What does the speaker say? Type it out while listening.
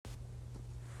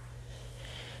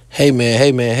Hey man,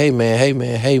 hey man, hey man, hey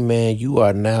man, hey man, you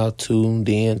are now tuned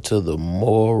in to the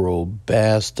Moral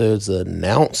Bastards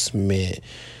announcement.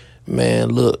 Man,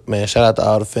 look, man, shout out to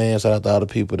all the fans, shout out to all the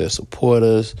people that support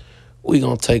us. We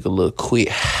gonna take a little quick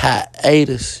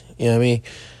hiatus, you know what I mean?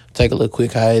 Take a little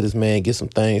quick hiatus, man, get some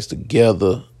things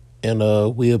together, and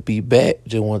we'll be back.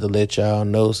 Just wanted to let y'all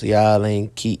know so y'all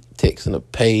ain't keep texting the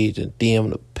page and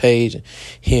DMing the page and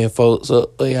hearing folks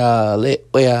up, where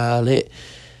y'all at.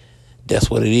 That's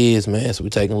what it is, man. So we're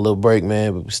taking a little break,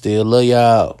 man, but we still love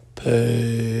y'all.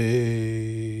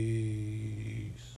 Peace.